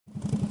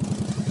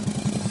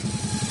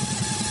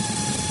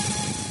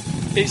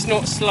It's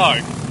not slow.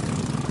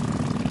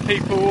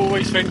 People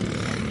always think,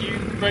 you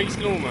race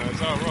lawnmowers,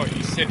 oh right,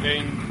 you sit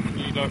in,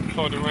 you like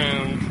plod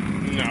around.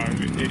 No,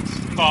 it's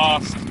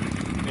fast,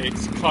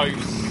 it's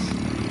close,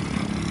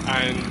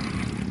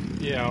 and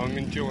yeah, I'm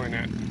enjoying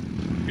it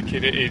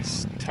because it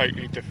is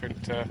totally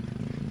different to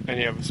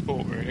any other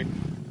sport really.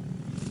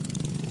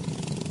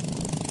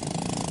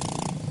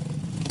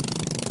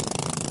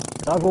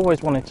 I've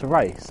always wanted to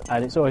race,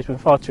 and it's always been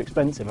far too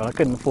expensive, and I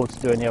couldn't afford to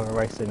do any other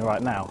racing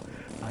right now.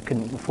 I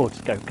couldn't afford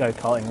to go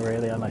karting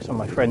really. I know some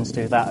of my friends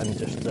do that and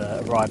just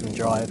arrive and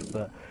drive,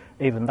 but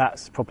even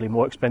that's probably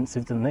more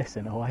expensive than this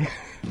in a way.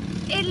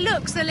 It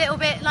looks a little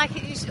bit like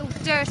it's all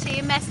dirty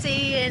and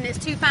messy and it's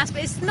too fast,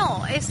 but it's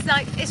not.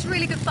 It's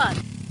really good fun.